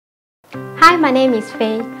Hi, my name is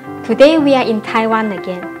Faye. Today we are in Taiwan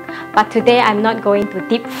again. But today I'm not going to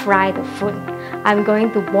deep fry the food. I'm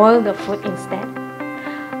going to boil the food instead.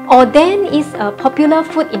 Oden is a popular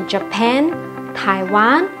food in Japan,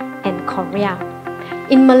 Taiwan, and Korea.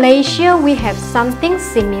 In Malaysia, we have something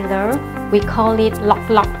similar. We call it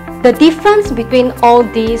lok-lok. The difference between all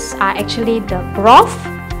these are actually the broth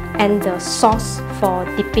and the sauce for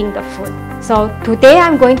dipping the food. So today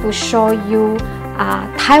I'm going to show you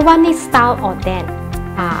Taiwanese style Oden.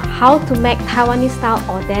 How to make Taiwanese style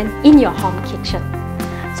Oden in your home kitchen.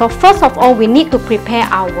 So first of all, we need to prepare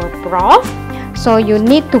our broth. So you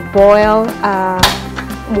need to boil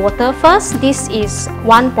water first. This is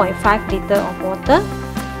 1.5 liter of water.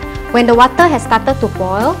 When the water has started to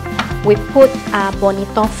boil, we put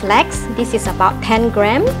bonito flakes. This is about 10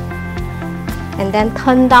 grams. And then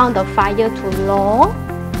turn down the fire to low.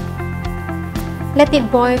 Let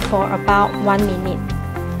it boil for about 1 minute.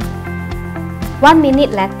 1 minute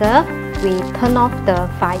later, we turn off the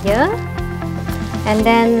fire and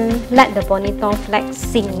then let the bonito flakes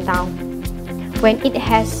sink down. When it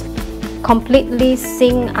has completely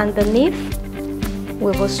sink underneath,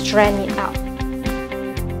 we will strain it out.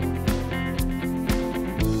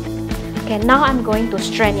 Okay, now I'm going to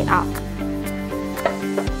strain it out.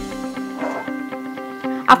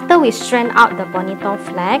 After we strain out the bonito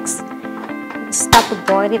flakes, start to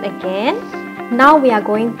boil it again. Now we are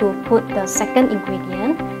going to put the second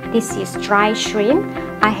ingredient. This is dry shrimp.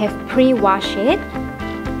 I have pre-washed it.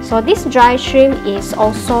 So this dry shrimp is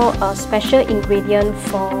also a special ingredient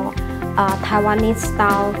for Taiwanese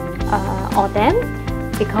style Oden,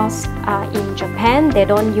 because in Japan they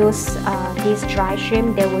don't use this dry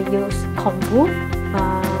shrimp, they will use kombu.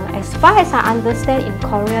 As far as I understand, in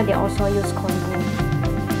Korea they also use kombu.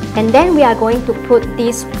 And then we are going to put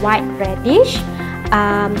this white radish.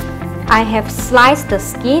 I have sliced the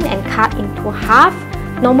skin and cut into half.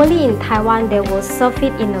 Normally in Taiwan they will serve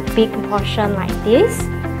it in a big portion like this.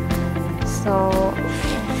 So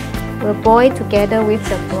we'll boil together with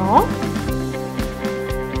the broth.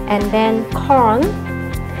 And then corn.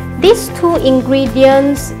 These two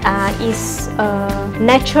ingredients is a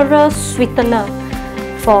natural sweetener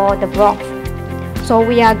for the broth. So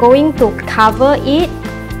we are going to cover it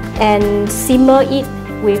and simmer it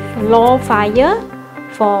with low fire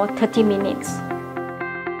for 30 minutes.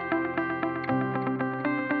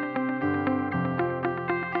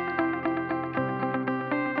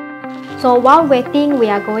 So while waiting, we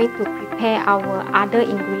are going to prepare our other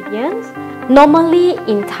ingredients. Normally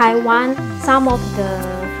in Taiwan, some of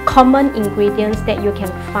the common ingredients that you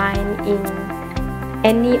can find in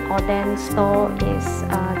any Oden store is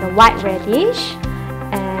the white radish,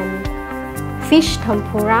 and fish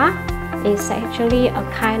tempura is actually a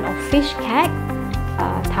kind of fish cake,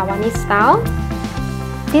 Taiwanese style.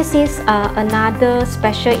 This is another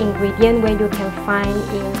special ingredient where you can find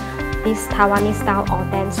in this Taiwanese style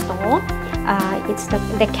Oden store. It's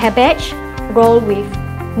the cabbage rolled with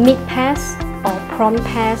meat paste or prawn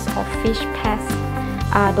paste or fish paste.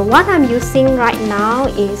 The one I'm using right now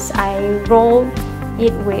is I roll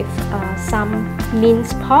it with some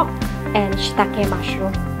minced pork and shiitake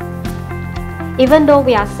mushroom. Even though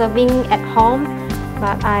we are serving at home,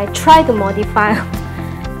 but I try to modify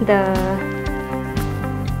the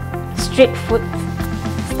street food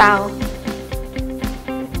style.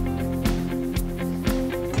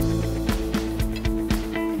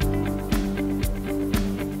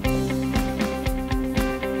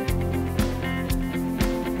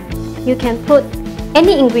 You can put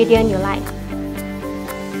any ingredient you like.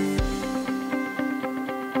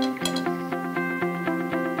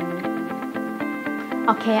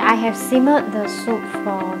 Okay, I have simmered the soup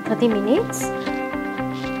for 30 minutes.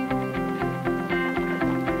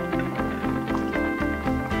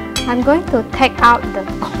 I'm going to take out the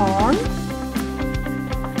corn.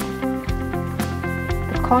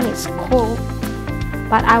 The corn is cold,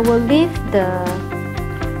 but I will leave the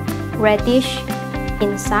radish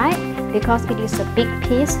inside because it is a big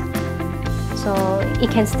piece, so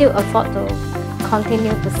it can still afford to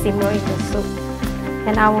continue to simmer in the soup.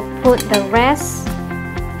 And I will put the rest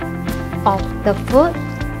of the food.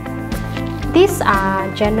 These are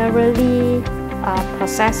generally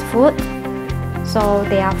processed food, so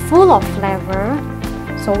they are full of flavor.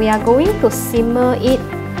 So we are going to simmer it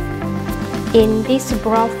in this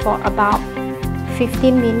broth for about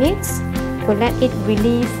 15 minutes to let it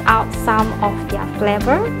release out some of their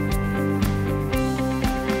flavor.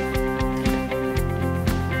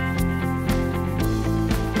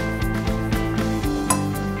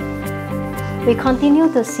 We continue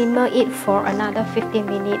to simmer it for another 15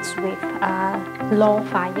 minutes with low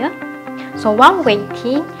fire. So while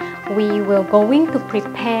waiting, we will going to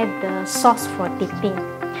prepare the sauce for dipping.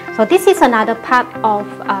 So this is another part of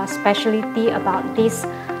specialty about this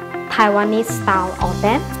Taiwanese style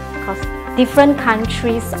Oden, because different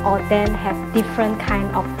countries Oden have different kind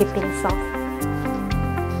of dipping sauce.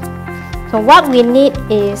 So what we need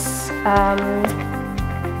is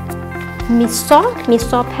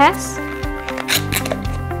miso paste,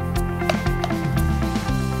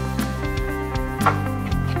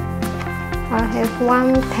 I have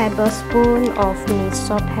 1 tablespoon of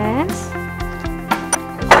miso paste,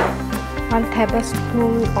 1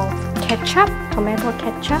 tablespoon of ketchup, tomato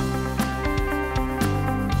ketchup,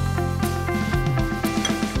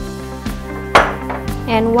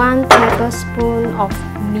 and 1 tablespoon of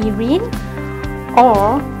mirin,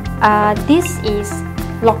 or this is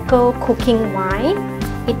local cooking wine.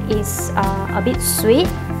 It is a bit sweet,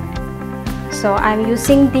 so I'm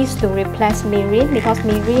using this to replace mirin, because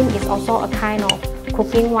mirin is also a kind of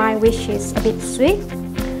cooking wine which is a bit sweet.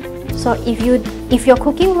 So if your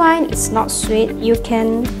cooking wine is not sweet, you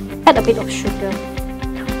can add a bit of sugar,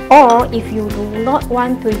 or if you do not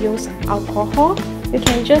want to use alcohol, you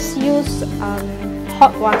can just use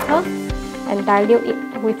hot water and dilute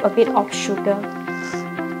it with a bit of sugar.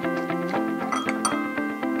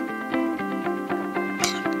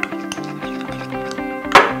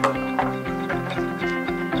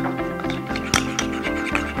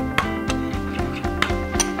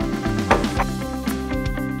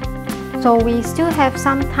 So we still have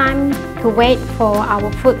some time to wait for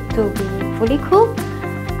our food to be fully cooked.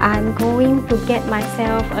 I'm going to get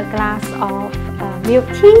myself a glass of milk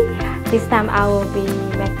tea. This time I will be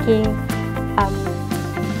making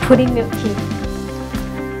pudding milk tea.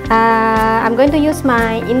 I'm going to use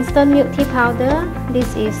my instant milk tea powder.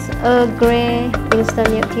 This is Earl Grey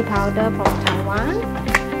instant milk tea powder from Taiwan.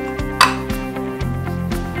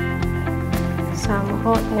 Some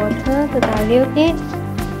hot water to dilute it.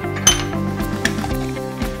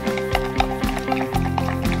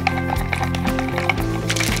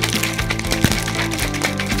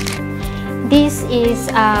 This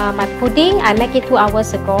is my pudding. I make it 2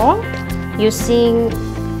 hours ago using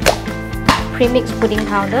premix pudding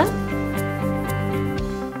powder.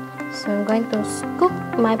 So I'm going to scoop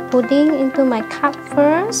my pudding into my cup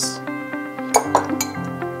first.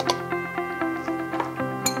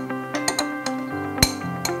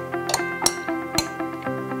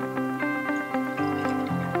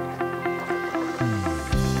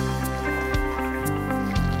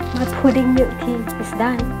 My pudding milk tea is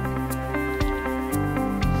done.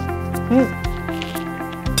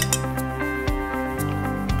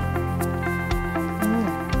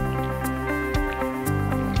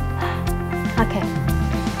 Okay,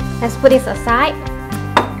 let's put this aside.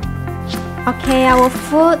 Okay, our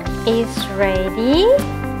food is ready.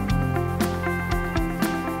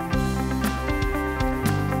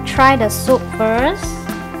 Try the soup first.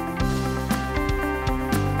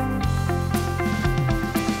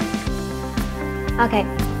 Okay,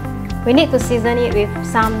 we need to season it with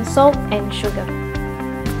some salt and sugar.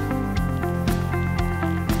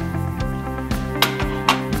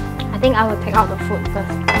 I think I will take out the food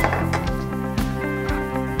first.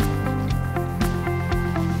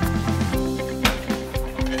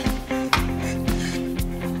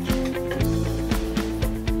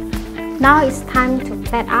 Now it's time to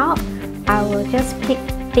flat out. I will just pick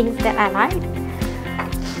things that I like.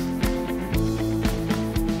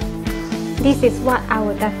 This is what I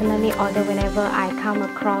will definitely order whenever I come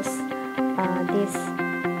across this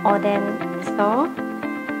Oden store.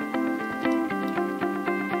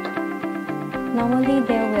 Normally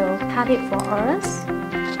they will cut it for us.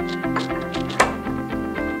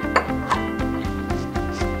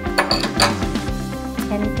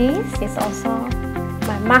 And this is also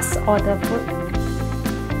my must order food.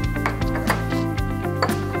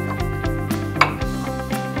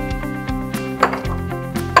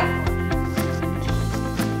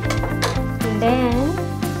 Then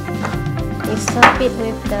we serve it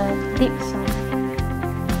with the dip sauce.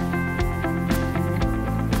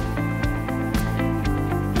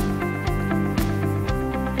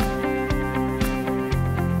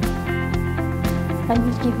 Let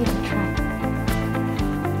me give it a try.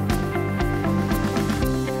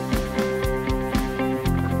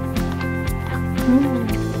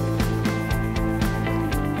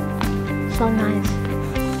 So nice.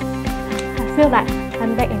 I feel like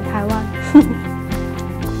I'm back in Taiwan.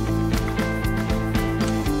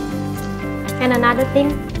 And another thing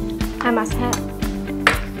I must have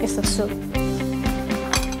is the soup.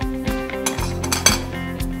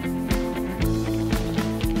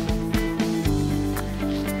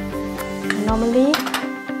 Normally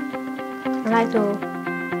I like to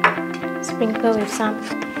sprinkle with some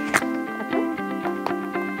pepper.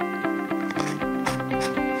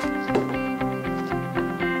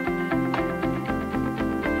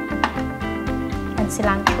 And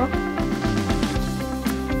cilantro.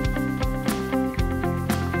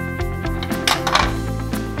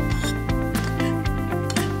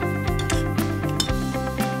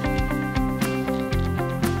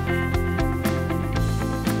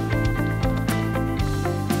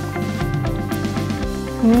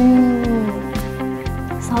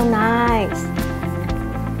 So nice.